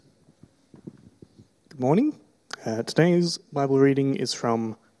Morning. Today's Bible reading is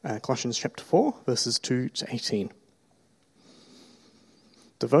from Colossians chapter 4, verses 2 to 18.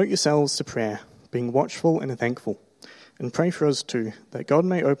 Devote yourselves to prayer, being watchful and thankful, and pray for us too, that God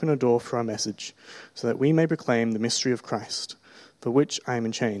may open a door for our message, so that we may proclaim the mystery of Christ, for which I am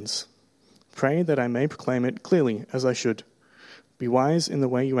in chains. Pray that I may proclaim it clearly as I should. Be wise in the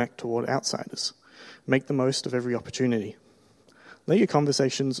way you act toward outsiders. Make the most of every opportunity. Let your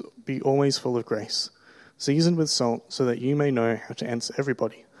conversations be always full of grace, seasoned with salt, so that you may know how to answer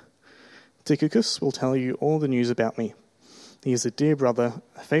everybody. Tychicus will tell you all the news about me. He is a dear brother,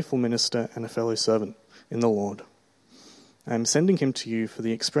 a faithful minister, and a fellow servant in the Lord. I am sending him to you for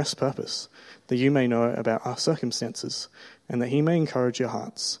the express purpose, that you may know about our circumstances, and that he may encourage your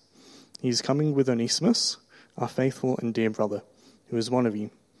hearts. He is coming with Onesimus, our faithful and dear brother, who is one of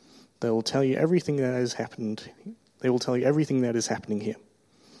you. They will tell you everything that is happening here.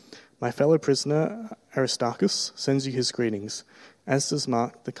 My fellow prisoner Aristarchus sends you his greetings, as does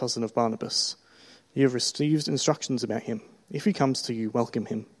Mark, the cousin of Barnabas. You have received instructions about him. If he comes to you, welcome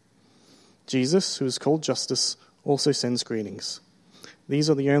him. Jesus, who is called Justus, also sends greetings. These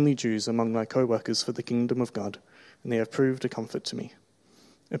are the only Jews among my co-workers for the kingdom of God, and they have proved a comfort to me.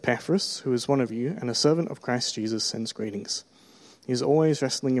 Epaphras, who is one of you and a servant of Christ Jesus, sends greetings. He is always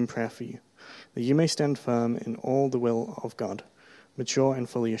wrestling in prayer for you, that you may stand firm in all the will of God, mature and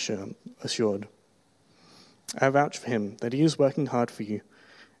fully assured. I vouch for him that he is working hard for you,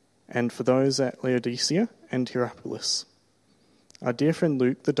 and for those at Laodicea and Hierapolis. Our dear friend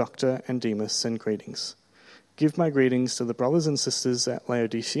Luke, the doctor, and Demas send greetings. Give my greetings to the brothers and sisters at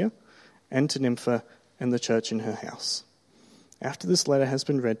Laodicea, and to Nympha and the church in her house. After this letter has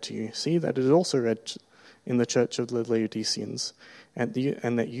been read to you, see that it is also read in the church of the Laodiceans, and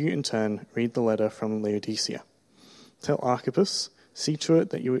that you in turn read the letter from Laodicea. Tell Archippus, see to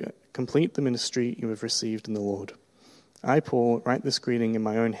it that you complete the ministry you have received in the Lord. I, Paul, write this greeting in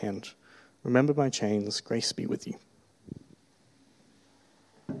my own hand. Remember my chains, grace be with you.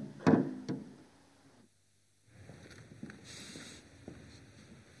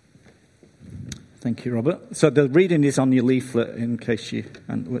 Thank you, Robert. So the reading is on your leaflet, in case you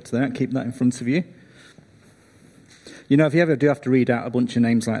haven't looked there. Keep that in front of you. You know, if you ever do have to read out a bunch of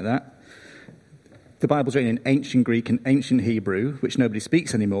names like that, the Bible's written in ancient Greek and ancient Hebrew, which nobody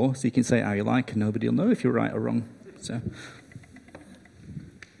speaks anymore, so you can say it how you like and nobody will know if you're right or wrong.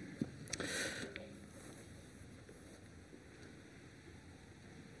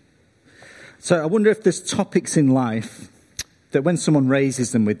 So I wonder if there's topics in life that when someone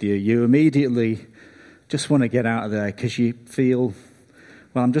raises them with you, you immediately just want to get out of there because you feel,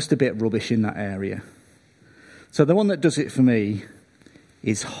 well, I'm just a bit rubbish in that area. So the one that does it for me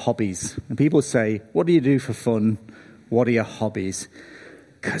is hobbies. And people say, what do you do for fun? What are your hobbies?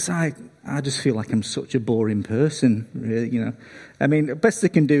 Because I just feel like I'm such a boring person, really, you know. I mean, the best they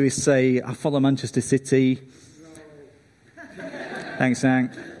can do is say, I follow Manchester City. Thanks,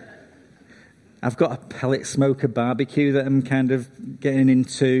 Hank. I've got a pellet smoker barbecue that I'm kind of getting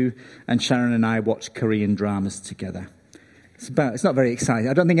into, and Sharon and I watch Korean dramas together. It's not very exciting.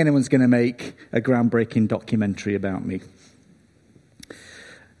 I don't think anyone's going to make a groundbreaking documentary about me.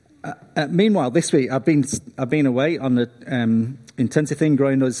 Meanwhile, this week I've been away on the intensive thing,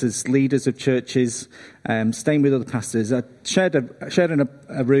 growing us as leaders of churches, staying with other pastors. I shared in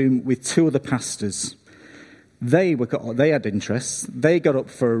a room with two other pastors. They had interests. They got up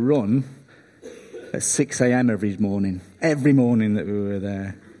for a run at 6 a.m. every morning that we were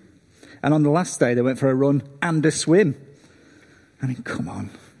there. And on the last day, they went for a run and a swim. I mean, come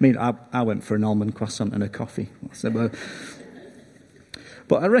on. I mean, I went for an almond croissant and a coffee.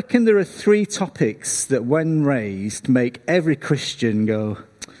 But I reckon there are three topics that, when raised, make every Christian go,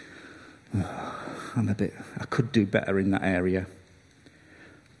 I could do better in that area.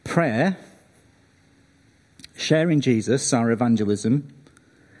 Prayer, sharing Jesus, our evangelism,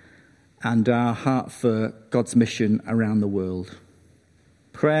 and our heart for God's mission around the world.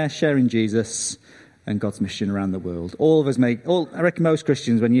 Prayer, sharing Jesus, and God's mission around the world. I reckon most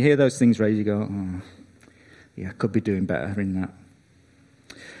Christians, when you hear those things raised, you go, I could be doing better in that.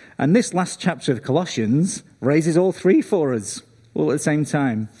 And this last chapter of Colossians raises all three for us, all at the same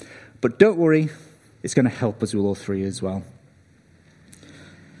time. But don't worry, it's going to help us with all three as well.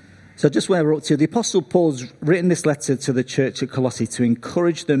 So just where we're up to, the Apostle Paul's written this letter to the church at Colossae to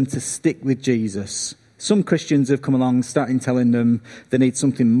encourage them to stick with Jesus. Some Christians have come along starting telling them they need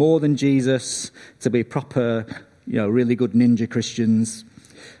something more than Jesus to be proper, really good ninja Christians.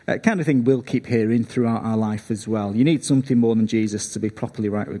 Kind of thing we'll keep hearing throughout our life as well. You need something more than Jesus to be properly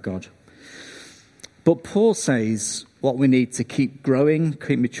right with God. But Paul says what we need to keep growing,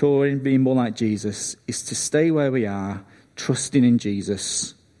 keep maturing, being more like Jesus, is to stay where we are, trusting in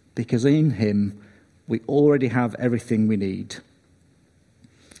Jesus, because in him we already have everything we need.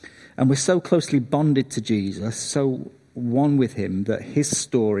 And we're so closely bonded to Jesus, so one with him, that his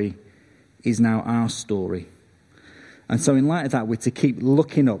story is now our story. And so in light of that, we're to keep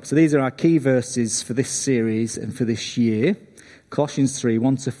looking up. So these are our key verses for this series and for this year. Colossians 3,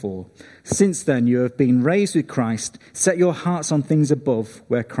 1-4. Since then you have been raised with Christ. Set your hearts on things above,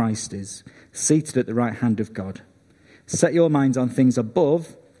 where Christ is, seated at the right hand of God. Set your minds on things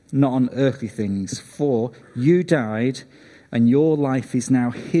above, not on earthly things. For you died, and your life is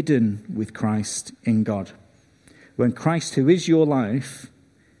now hidden with Christ in God. When Christ, who is your life,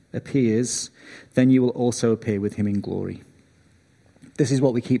 appears, then you will also appear with him in glory. This is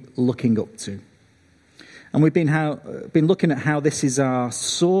what we keep looking up to. And we've been looking at how this is our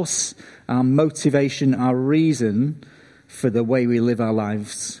source, our motivation, our reason for the way we live our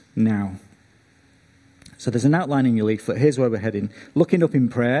lives now. So there's an outline in your leaflet. Here's where we're heading. Looking up in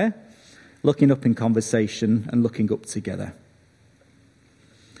prayer, looking up in conversation, and looking up together.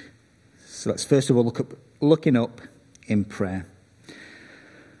 So let's first of all looking up in prayer.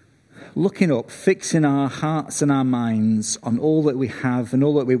 Looking up, fixing our hearts and our minds on all that we have and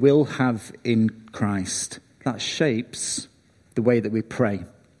all that we will have in Christ. That shapes the way that we pray.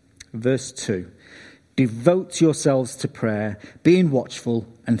 Verse 2. Devote yourselves to prayer, being watchful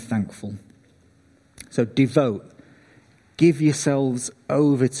and thankful. So devote. Give yourselves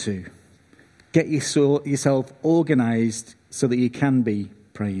over to. Get yourself organised so that you can be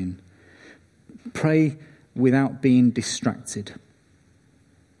praying. Pray without being distracted.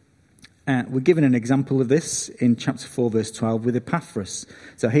 We're given an example of this in chapter 4, verse 12, with Epaphras.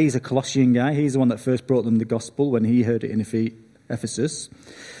 So he's a Colossian guy. He's the one that first brought them the gospel when he heard it in Ephesus.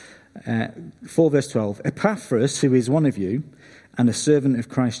 4, verse 12. Epaphras, who is one of you, and a servant of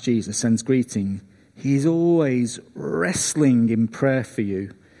Christ Jesus, sends greeting. He is always wrestling in prayer for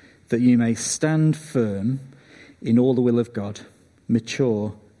you, that you may stand firm in all the will of God,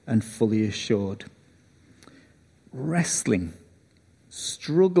 mature and fully assured. Wrestling.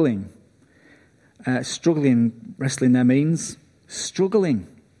 Struggling. Wrestling there means struggling.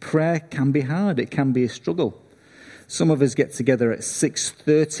 Prayer can be hard. It can be a struggle. Some of us get together at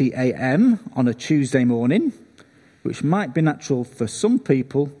 6:30 a.m. on a Tuesday morning, which might be natural for some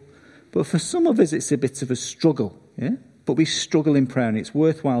people, but for some of us it's a bit of a struggle. Yeah? But we struggle in prayer, and it's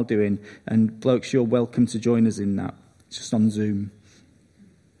worthwhile doing. And blokes, you're welcome to join us in that. It's just on Zoom.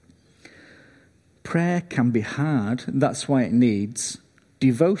 Prayer can be hard. That's why it needs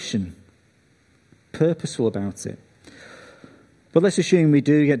devotion. Purposeful about it. But let's assume we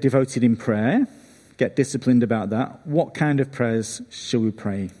do get devoted in prayer, get disciplined about that. What kind of prayers shall we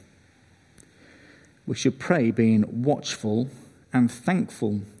pray? We should pray being watchful and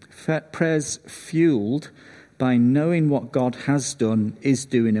thankful. Prayers fueled by knowing what God has done, is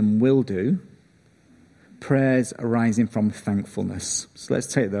doing and will do. Prayers arising from thankfulness. So let's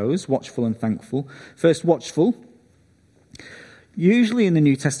take those, watchful and thankful. First, watchful. Usually in the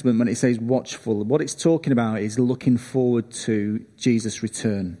New Testament, when it says watchful, what it's talking about is looking forward to Jesus'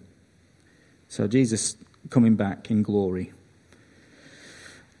 return. So Jesus coming back in glory.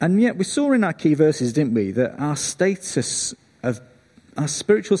 And yet we saw in our key verses, didn't we, that our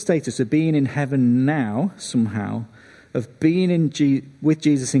spiritual status of being in heaven now, somehow, of being with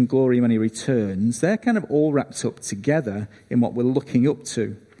Jesus in glory when he returns, they're kind of all wrapped up together in what we're looking up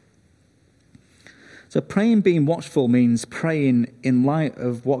to. So praying being watchful means praying in light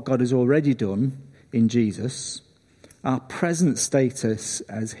of what God has already done in Jesus, our present status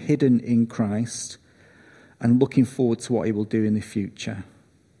as hidden in Christ, and looking forward to what he will do in the future.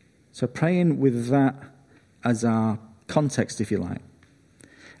 So praying with that as our context, if you like.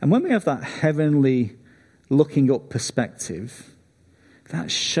 And when we have that heavenly looking up perspective, that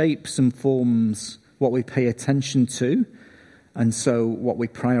shapes and forms what we pay attention to, and so what we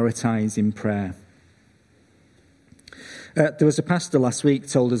prioritize in prayer. There was a pastor last week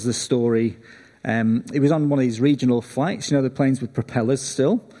told us the story. He was on one of these regional flights, the planes with propellers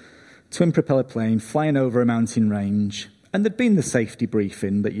still, twin propeller plane flying over a mountain range, and there'd been the safety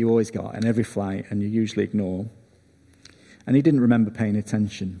briefing that you always got in every flight and you usually ignore. And he didn't remember paying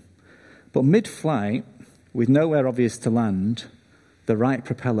attention. But mid-flight, with nowhere obvious to land, the right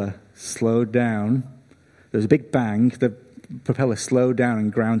propeller slowed down. There was a big bang. The propeller slowed down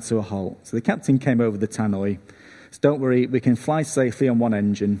and ground to a halt. So the captain came over the tannoy. So don't worry, we can fly safely on one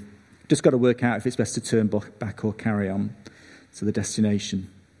engine. Just got to work out if it's best to turn back or carry on to the destination.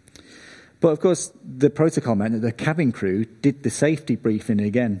 But of course, the protocol meant that the cabin crew did the safety briefing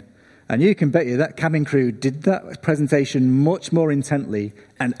again. And you can bet you that cabin crew did that presentation much more intently,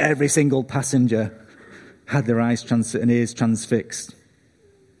 and every single passenger had their eyes and ears transfixed.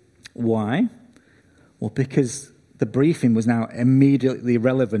 Why? Well, because the briefing was now immediately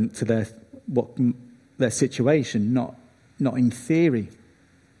relevant to their situation, not in theory.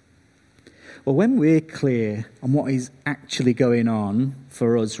 Well, when we're clear on what is actually going on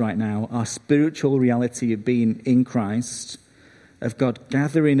for us right now, our spiritual reality of being in Christ, of God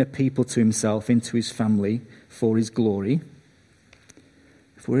gathering a people to himself, into his family for his glory,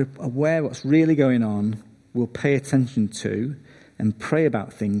 if we're aware of what's really going on, we'll pay attention to and pray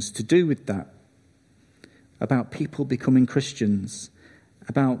about things to do with that, about people becoming Christians,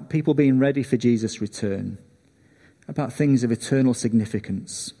 about people being ready for Jesus' return, about things of eternal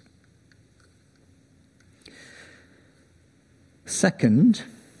significance. Second,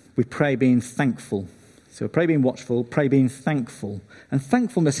 we pray being thankful. So pray being watchful, pray being thankful. And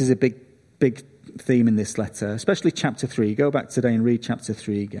thankfulness is a big theme in this letter, especially chapter 3. Go back today and read chapter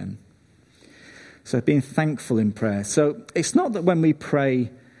 3 again. So being thankful in prayer. So it's not that when we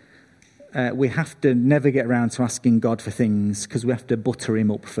pray, we have to never get around to asking God for things because we have to butter him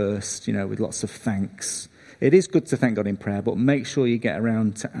up first, with lots of thanks. It is good to thank God in prayer, but make sure you get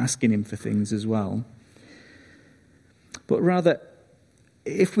around to asking him for things as well. But rather,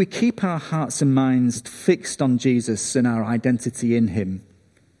 if we keep our hearts and minds fixed on Jesus and our identity in him,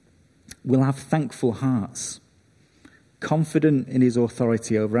 we'll have thankful hearts, confident in his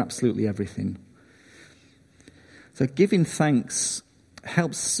authority over absolutely everything. So giving thanks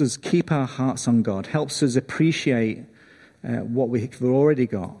helps us keep our hearts on God, helps us appreciate what we've already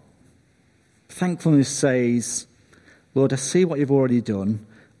got. Thankfulness says, Lord, I see what you've already done,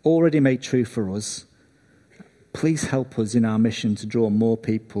 already made true for us. Please help us in our mission to draw more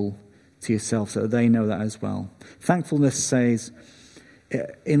people to yourself so that they know that as well. Thankfulness says,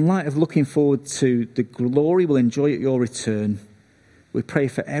 in light of looking forward to the glory we'll enjoy at your return, we pray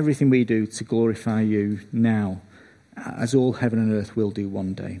for everything we do to glorify you now, as all heaven and earth will do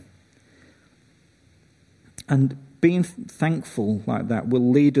one day. And being thankful like that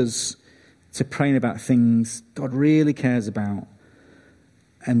will lead us to praying about things God really cares about,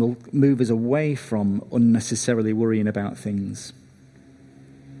 and will move us away from unnecessarily worrying about things.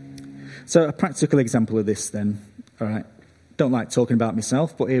 So a practical example of this then. All right. Don't like talking about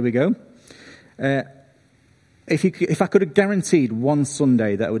myself, but here we go. If I could have guaranteed one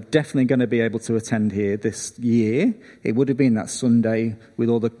Sunday that I was definitely going to be able to attend here this year, it would have been that Sunday with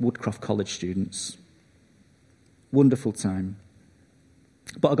all the Woodcroft College students. Wonderful time.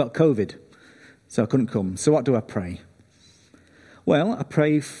 But I got COVID, so I couldn't come. So what do I pray? Well, I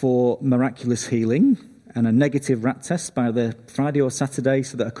pray for miraculous healing and a negative rat test by the Friday or Saturday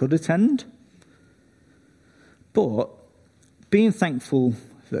so that I could attend. But being thankful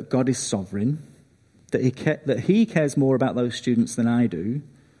that God is sovereign, that he cares more about those students than I do,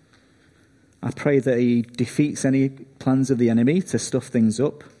 I pray that he defeats any plans of the enemy to stuff things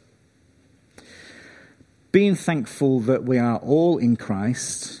up. Being thankful that we are all in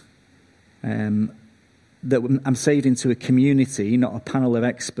Christ, that I'm saved into a community, not a panel of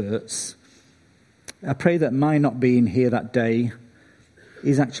experts. I pray that my not being here that day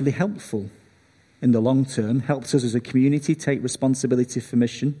is actually helpful in the long term, helps us as a community take responsibility for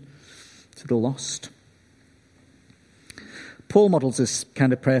mission to the lost. Paul models this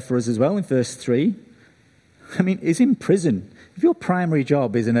kind of prayer for us as well in verse 3. He's in prison. If your primary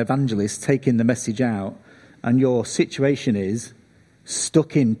job is an evangelist taking the message out and your situation is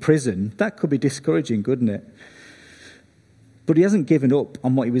stuck in prison, that could be discouraging, couldn't it? But he hasn't given up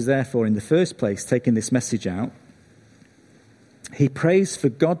on what he was there for in the first place, taking this message out. He prays for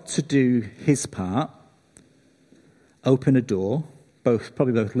God to do his part, open a door,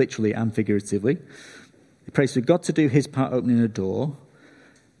 probably both literally and figuratively. He prays for God to do his part, opening a door,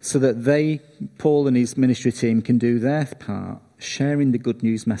 so that Paul and his ministry team, can do their part, sharing the good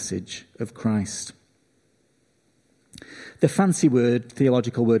news message of Christ. The fancy word,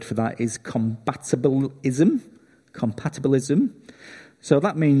 theological word for that is compatibilism. So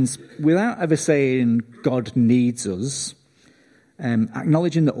that means, without ever saying God needs us,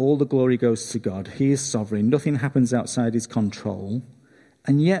 acknowledging that all the glory goes to God, he is sovereign, nothing happens outside his control,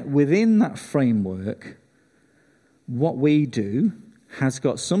 and yet within that framework, what we do has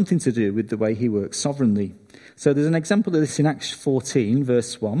got something to do with the way he works sovereignly. So there's an example of this in Acts 14,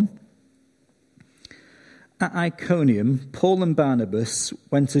 verse 1. At Iconium, Paul and Barnabas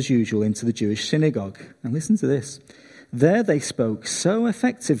went as usual into the Jewish synagogue. And listen to this. There they spoke so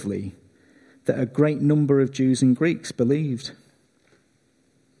effectively that a great number of Jews and Greeks believed.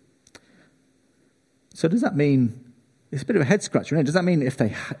 So does that mean It's a bit of a head scratcher, isn't it? Does that mean if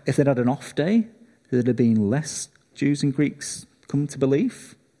they'd had an off day, there'd have been less Jews and Greeks come to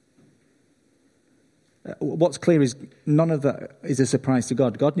belief? What's clear is none of that is a surprise to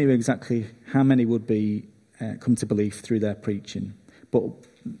God. God knew exactly how many would be come to belief through their preaching. But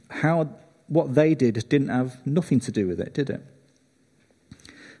what they didn't have nothing to do with it, did it?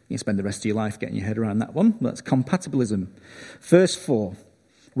 You can spend the rest of your life getting your head around that one. That's compatibilism. Verse 4,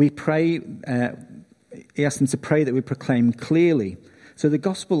 we pray, he asked them to pray that we proclaim clearly. So the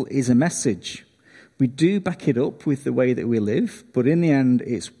gospel is a message. We do back it up with the way that we live, but in the end,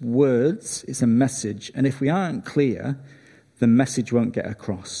 it's words, it's a message. And if we aren't clear, the message won't get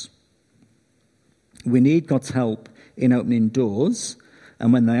across. We need God's help in opening doors,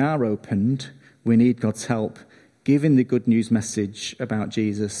 and when they are opened, we need God's help giving the good news message about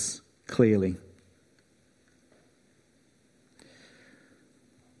Jesus clearly.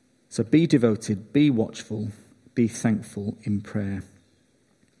 So be devoted, be watchful, be thankful in prayer.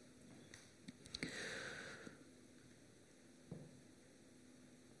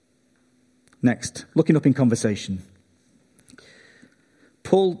 Next, looking up in conversation.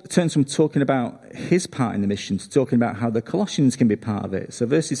 Paul turns from talking about his part in the mission to talking about how the Colossians can be part of it. So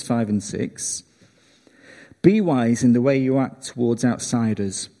verses 5 and 6. Be wise in the way you act towards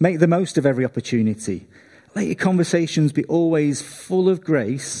outsiders. Make the most of every opportunity. Let your conversations be always full of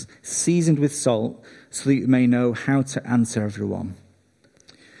grace, seasoned with salt, so that you may know how to answer everyone.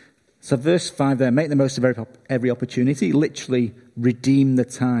 So verse 5 there, make the most of every opportunity, literally redeem the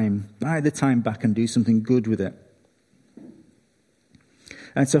time, buy the time back and do something good with it.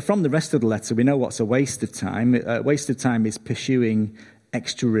 And so from the rest of the letter, we know what's a waste of time. A waste of time is pursuing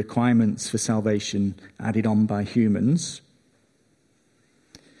extra requirements for salvation added on by humans.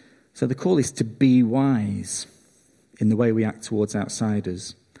 So the call is to be wise in the way we act towards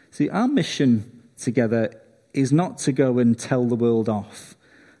outsiders. See, our mission together is not to go and tell the world off,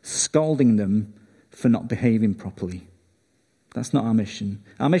 scolding them for not behaving properly. That's not our mission.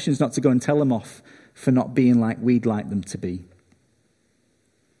 Our mission is not to go and tell them off for not being like we'd like them to be.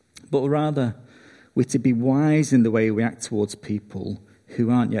 But rather, we're to be wise in the way we act towards people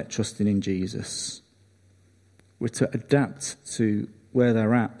who aren't yet trusting in Jesus. We're to adapt to where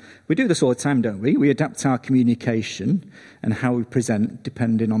they're at. We do this all the time, don't we? We adapt our communication and how we present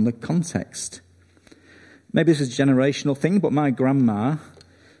depending on the context. Maybe this is a generational thing, but my grandma,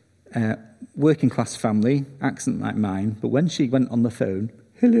 working class family, accent like mine, but when she went on the phone,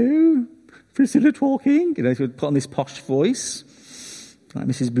 hello, Priscilla talking, she would put on this posh voice, like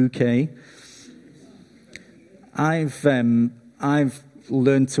Mrs. Bouquet. I've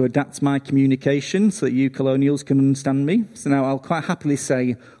learned to adapt my communication so that you colonials can understand me. So now I'll quite happily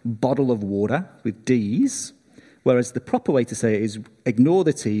say bottle of water with D's, whereas the proper way to say it is ignore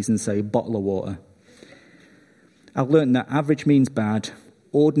the T's and say bottle of water. I've learned that average means bad,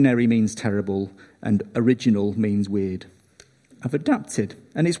 ordinary means terrible, and original means weird. I've adapted.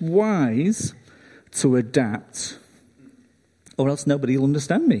 And it's wise to adapt, or else nobody will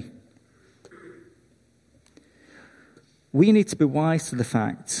understand me. We need to be wise to the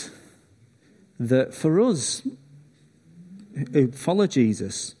fact that for us who follow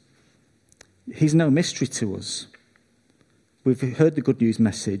Jesus, he's no mystery to us. We've heard the good news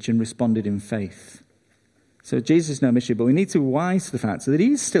message and responded in faith. So Jesus is no mystery, but we need to be wise to the fact that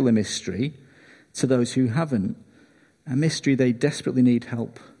he is still a mystery to those who haven't, a mystery they desperately need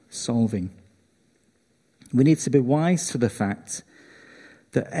help solving. We need to be wise to the fact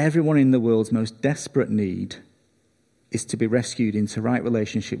that everyone in the world's most desperate need is to be rescued into right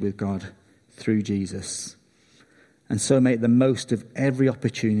relationship with God through Jesus. And so make the most of every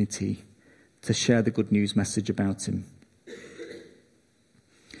opportunity to share the good news message about him.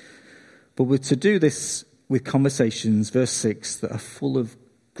 But we're to do this with conversations, verse 6, that are full of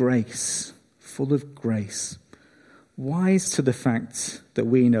grace, wise to the fact that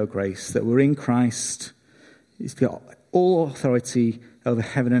we know grace, that we're in Christ. He's got all authority over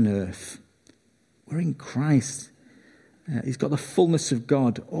heaven and earth. We're in Christ. He's got the fullness of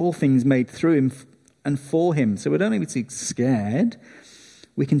God, all things made through him and for him. So we don't need to be scared.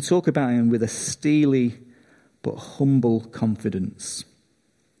 We can talk about him with a steely but humble confidence,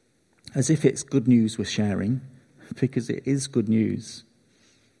 as if it's good news we're sharing, because it is good news.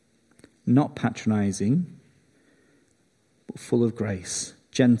 Not patronizing, but full of grace,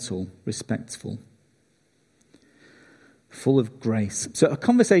 gentle, respectful. Full of grace. So a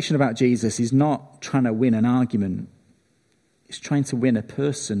conversation about Jesus is not trying to win an argument. It's trying to win a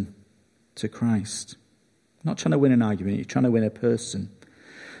person to Christ. Not trying to win an argument, you're trying to win a person.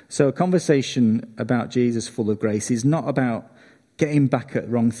 So a conversation about Jesus full of grace is not about getting back at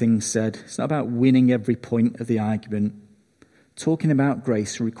wrong things said. It's not about winning every point of the argument. Talking about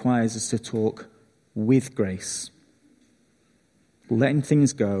grace requires us to talk with grace. Letting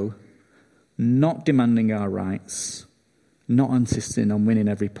things go, not demanding our rights, not insisting on winning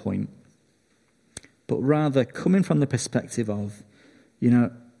every point, but rather coming from the perspective of,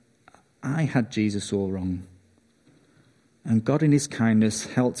 I had Jesus all wrong. And God in his kindness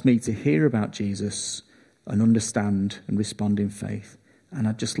helped me to hear about Jesus and understand and respond in faith. And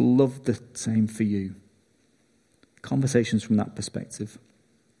I just love the same for you. Conversations from that perspective.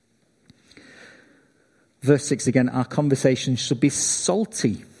 Verse 6 again, our conversation should be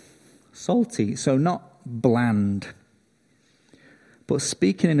salty. Salty, so not bland. But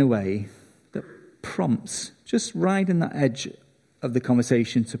speaking in a way that prompts, just riding that edge of the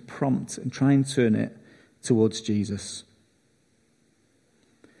conversation to prompt and try and turn it towards Jesus.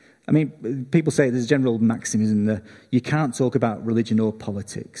 I mean, people say there's a general maxim, isn't there? You can't talk about religion or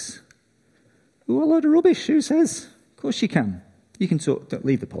politics. Oh, a load of rubbish, who says? Of course you can. You can talk, don't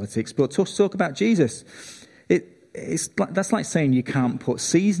leave the politics, but talk about Jesus. That's like saying you can't put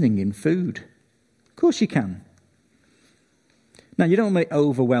seasoning in food. Of course you can. Now, you don't want it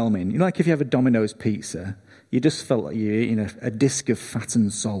overwhelming. Like if you have a Domino's pizza, you just felt like you're eating a disc of fat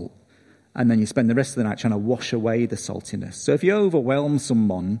and salt, and then you spend the rest of the night trying to wash away the saltiness. So if you overwhelm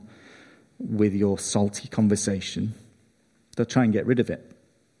someone with your salty conversation, they'll try and get rid of it.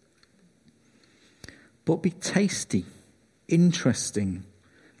 But be tasty, interesting,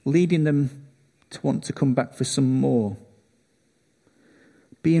 leading them to want to come back for some more.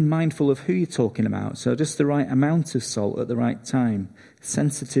 Being mindful of who you're talking about, so just the right amount of salt at the right time,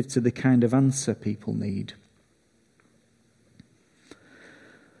 sensitive to the kind of answer people need.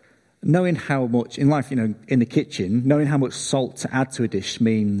 Knowing how much, in life, in the kitchen, knowing how much salt to add to a dish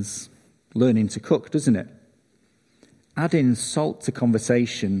means learning to cook, doesn't it? Adding salt to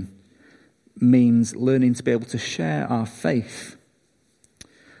conversation means learning to be able to share our faith.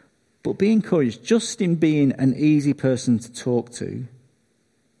 But be encouraged, just in being an easy person to talk to,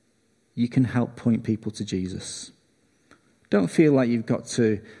 you can help point people to Jesus. Don't feel like you've got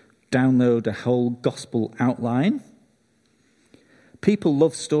to download a whole gospel outline. People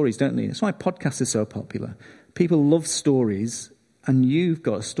love stories, don't they? That's why podcasts are so popular. People love stories, and you've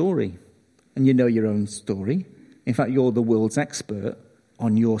got a story, and you know your own story. In fact, you're the world's expert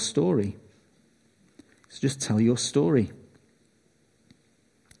on your story. So just tell your story.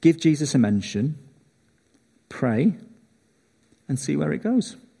 Give Jesus a mention, pray, and see where it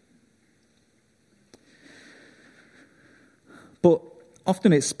goes. But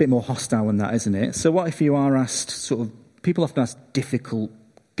often it's a bit more hostile than that, isn't it? So what if you are asked people often ask difficult,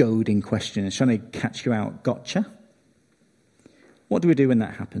 goading questions, trying to catch you out. Gotcha? What do we do when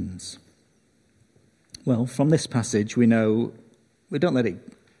that happens? Well, from this passage, we know we don't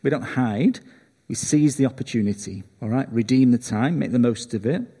hide. We seize the opportunity, all right? Redeem the time, make the most of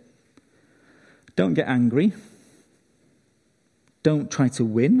it. Don't get angry. Don't try to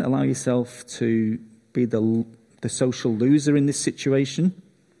win. Allow yourself to be the social loser in this situation.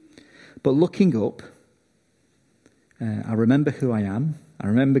 But looking up, I remember who I am, I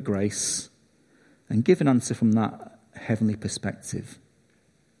remember grace, and give an answer from that heavenly perspective.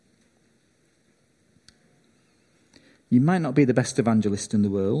 You might not be the best evangelist in the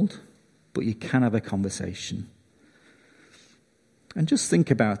world, but you can have a conversation. And just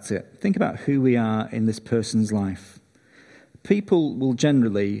think about it. Think about who we are in this person's life. People will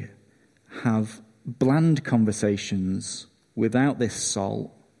generally have bland conversations without this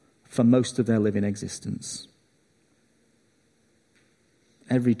salt for most of their living existence.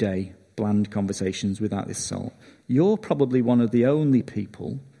 Every day, bland conversations without this salt. You're probably one of the only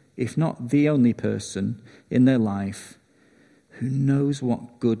people, if not the only person in their life who knows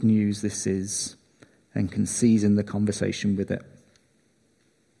what good news this is and can season the conversation with it.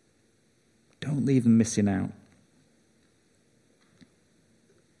 Don't leave them missing out.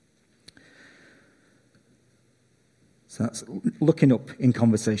 So that's looking up in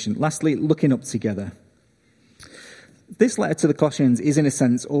conversation. Lastly, looking up together. This letter to the Colossians is, in a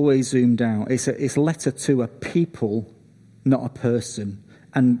sense, always zoomed out. It's a letter to a people, not a person.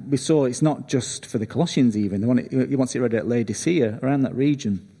 And we saw it's not just for the Colossians even. He wants it read at Laodicea, around that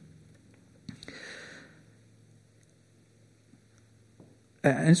region.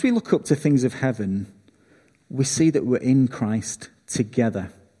 And as we look up to things of heaven, we see that we're in Christ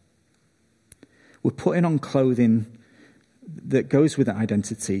together. We're putting on clothing that goes with that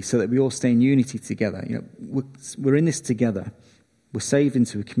identity so that we all stay in unity together. We're in this together. We're saved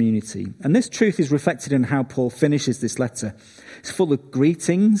into a community. And this truth is reflected in how Paul finishes this letter. It's full of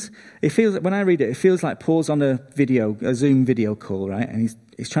greetings. It feels, when I read it, it feels like Paul's on a Zoom video call, right? And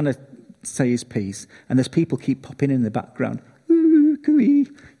he's trying to say his piece. And there's people keep popping in the background. Ooh, cooey,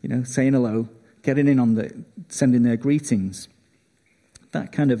 saying hello, getting in on sending their greetings.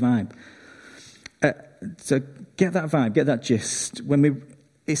 That kind of vibe. So get that vibe, get that gist.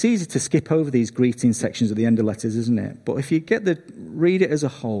 It's easy to skip over these greeting sections at the end of letters, isn't it? But if you read it as a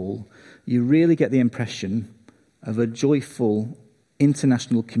whole, you really get the impression of a joyful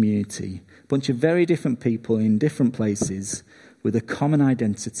international community, a bunch of very different people in different places with a common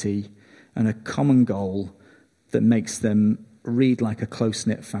identity and a common goal that makes them read like a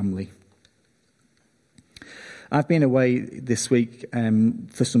close-knit family. I've been away this week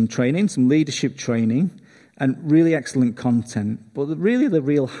for some training, some leadership training, and really excellent content. But the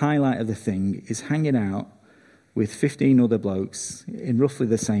real highlight of the thing is hanging out with 15 other blokes in roughly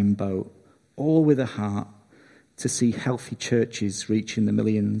the same boat, all with a heart to see healthy churches reaching the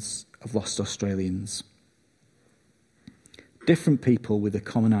millions of lost Australians. Different people with a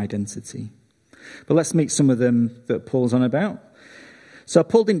common identity. But let's meet some of them that Paul's on about. So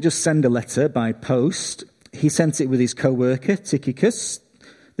Paul didn't just send a letter by post. He sent it with his co-worker, Tychicus,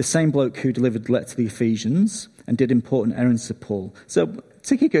 the same bloke who delivered the letter to the Ephesians and did important errands to Paul. So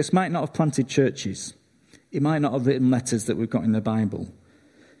Tychicus might not have planted churches. He might not have written letters that we've got in the Bible.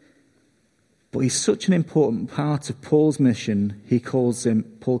 But he's such an important part of Paul's mission,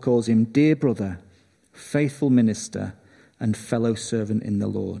 Paul calls him dear brother, faithful minister, and fellow servant in the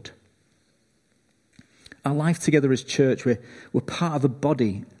Lord. Our life together as church, we're part of a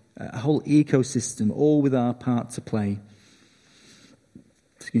body, a whole ecosystem, all with our part to play.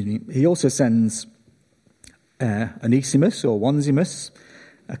 He also sends Onesimus or Onesimus.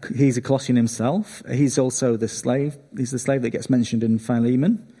 He's a Colossian himself. He's also the slave. He's the slave that gets mentioned in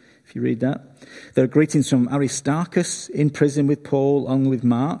Philemon, if you read that. There are greetings from Aristarchus in prison with Paul, along with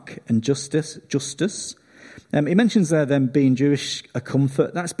Mark and Justus. He mentions there them being Jewish a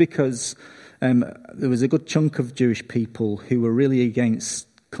comfort. That's because there was a good chunk of Jewish people who were really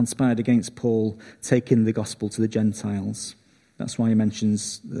conspired against Paul taking the gospel to the Gentiles. That's why he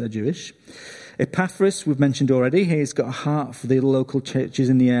mentions they're Jewish. Epaphras, we've mentioned already. He's got a heart for the local churches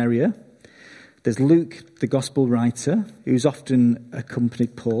in the area. There's Luke, the gospel writer, who's often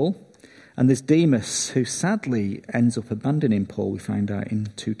accompanied Paul. And there's Demas, who sadly ends up abandoning Paul, we find out in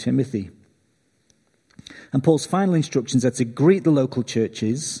 2 Timothy. And Paul's final instructions are to greet the local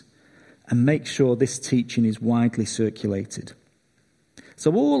churches and make sure this teaching is widely circulated.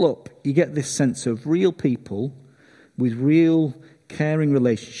 So all up, you get this sense of real people with real caring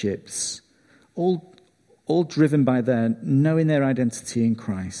relationships, all driven by their knowing their identity in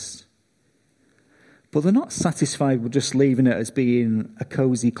Christ. But they're not satisfied with just leaving it as being a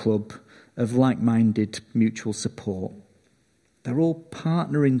cosy club of like-minded mutual support. They're all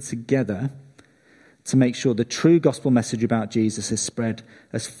partnering together to make sure the true gospel message about Jesus is spread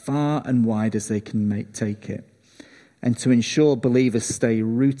as far and wide as they can take it, and to ensure believers stay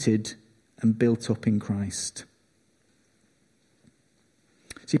rooted and built up in Christ.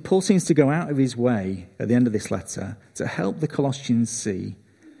 See, Paul seems to go out of his way at the end of this letter to help the Colossians see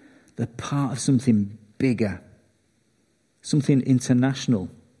they're part of something bigger, something international.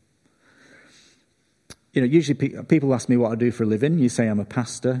 Usually people ask me what I do for a living. You say I'm a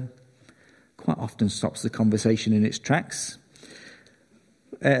pastor. Quite often stops the conversation in its tracks.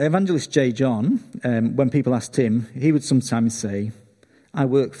 Evangelist J. John, when people asked him, he would sometimes say, I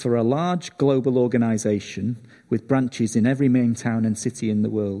work for a large global organisation with branches in every main town and city in the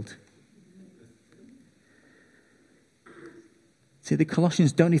world. See, the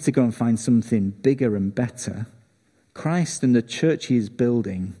Colossians don't need to go and find something bigger and better. Christ and the church he is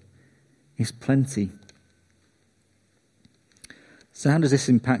building is plenty. So how does this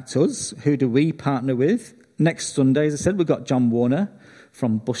impact us? Who do we partner with? Next Sunday, as I said, we've got John Warner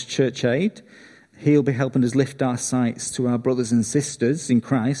from Bush Church Aid. He'll be helping us lift our sights to our brothers and sisters in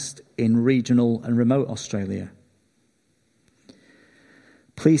Christ in regional and remote Australia.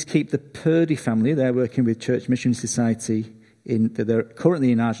 Please keep the Purdy family. They're working with Church Mission Society. They're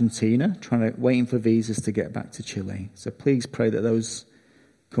currently in Argentina, waiting for visas to get back to Chile. So please pray that those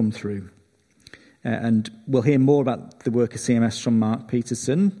come through. And we'll hear more about the work of CMS from Mark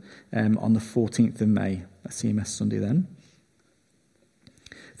Peterson on the 14th of May. That's CMS Sunday then.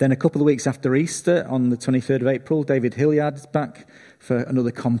 Then a couple of weeks after Easter, on the 23rd of April, David Hilliard is back for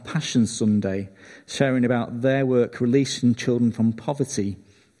another Compassion Sunday, sharing about their work releasing children from poverty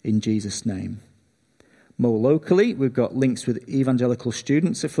in Jesus' name. More locally, we've got links with evangelical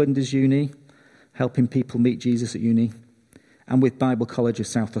students at Flinders Uni, helping people meet Jesus at uni, and with Bible College of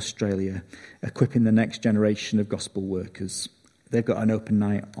South Australia, equipping the next generation of gospel workers. They've got an open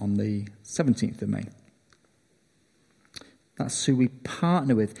night on the 17th of May. That's who we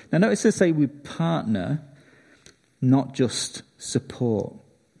partner with. Now notice they say we partner, not just support.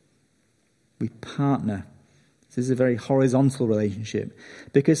 We partner. This is a very horizontal relationship,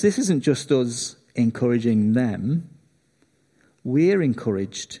 because this isn't just us encouraging them. We're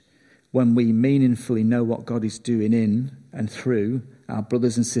encouraged when we meaningfully know what God is doing in and through our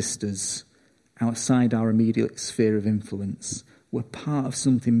brothers and sisters outside our immediate sphere of influence. We're part of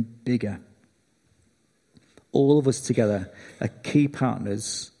something bigger. All of us together are key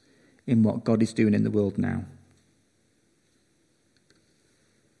partners in what God is doing in the world now.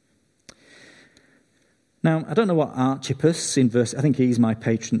 Now, I don't know what Archippus I think he's my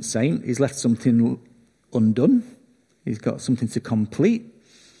patron saint. He's left something undone. He's got something to complete.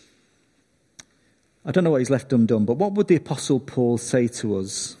 I don't know what he's left undone, but what would the Apostle Paul say to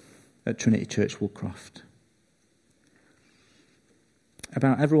us at Trinity Church Woolcroft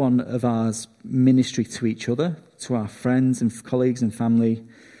about every one of ours ministry to each other, to our friends and colleagues and family,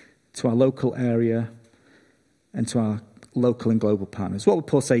 to our local area, and to our local and global partners? What would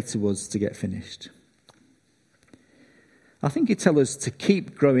Paul say to us to get finished? I think he'd tell us to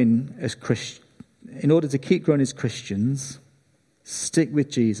keep growing as Christians. In order to keep growing as Christians, stick with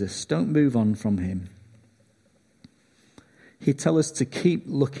Jesus. Don't move on from him. He'd tell us to keep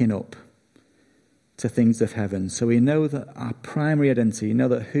looking up to things of heaven, so we know that our primary identity, know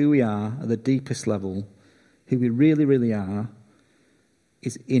that who we are at the deepest level, who we really, really are,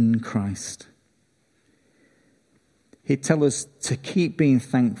 is in Christ. He'd tell us to keep being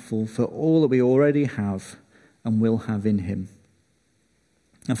thankful for all that we already have and will have in him.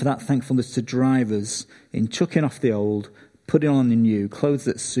 And for that thankfulness to drive us in chucking off the old, putting on the new, clothes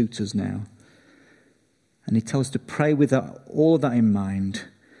that suit us now. And he tells us to pray with all of that in mind,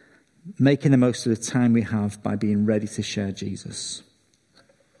 making the most of the time we have by being ready to share Jesus.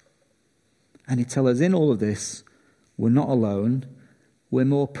 And he tells us in all of this, we're not alone. We're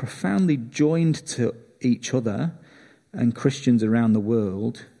more profoundly joined to each other and Christians around the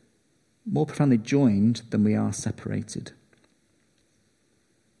world, more profoundly joined than we are separated.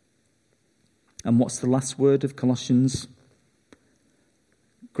 And what's the last word of Colossians?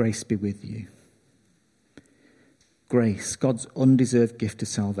 Grace be with you. Grace, God's undeserved gift of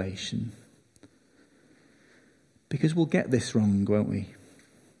salvation. Because we'll get this wrong, won't we?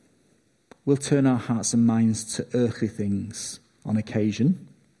 We'll turn our hearts and minds to earthly things on occasion.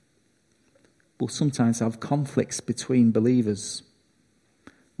 We'll sometimes have conflicts between believers.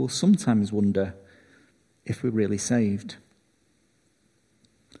 We'll sometimes wonder if we're really saved.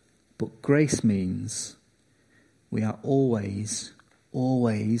 But grace means we are always,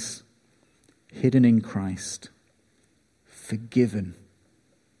 always hidden in Christ, forgiven,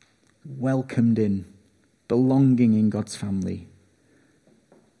 welcomed in, belonging in God's family,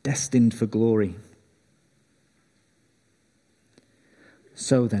 destined for glory.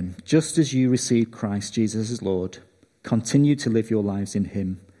 So then, just as you received Christ Jesus as Lord, continue to live your lives in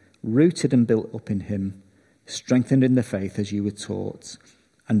him, rooted and built up in him, strengthened in the faith as you were taught,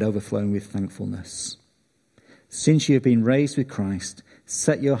 and overflowing with thankfulness. Since you have been raised with Christ,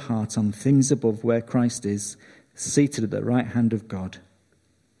 set your heart on things above where Christ is, seated at the right hand of God.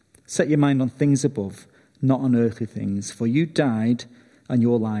 Set your mind on things above, not on earthly things, for you died, and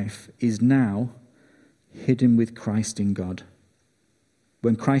your life is now hidden with Christ in God.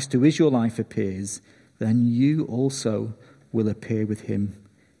 When Christ, who is your life, appears, then you also will appear with him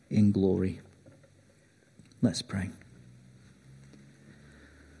in glory. Let's pray.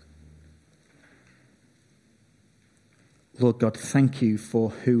 Lord God, thank you for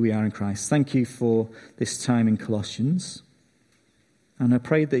who we are in Christ. Thank you for this time in Colossians. And I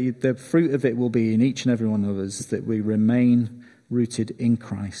pray that the fruit of it will be in each and every one of us, that we remain rooted in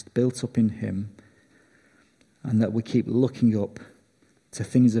Christ, built up in him, and that we keep looking up to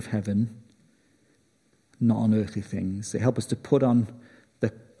things of heaven, not on earthly things. That help us to put on the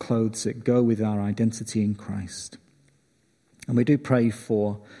clothes that go with our identity in Christ. And we do pray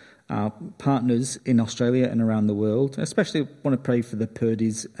for our partners in Australia and around the world. I especially want to pray for the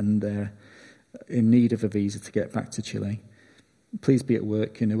Purdy's, and they're in need of a visa to get back to Chile. Please be at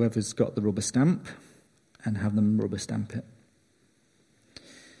work in whoever's got the rubber stamp, and have them rubber stamp it.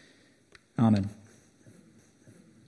 Amen.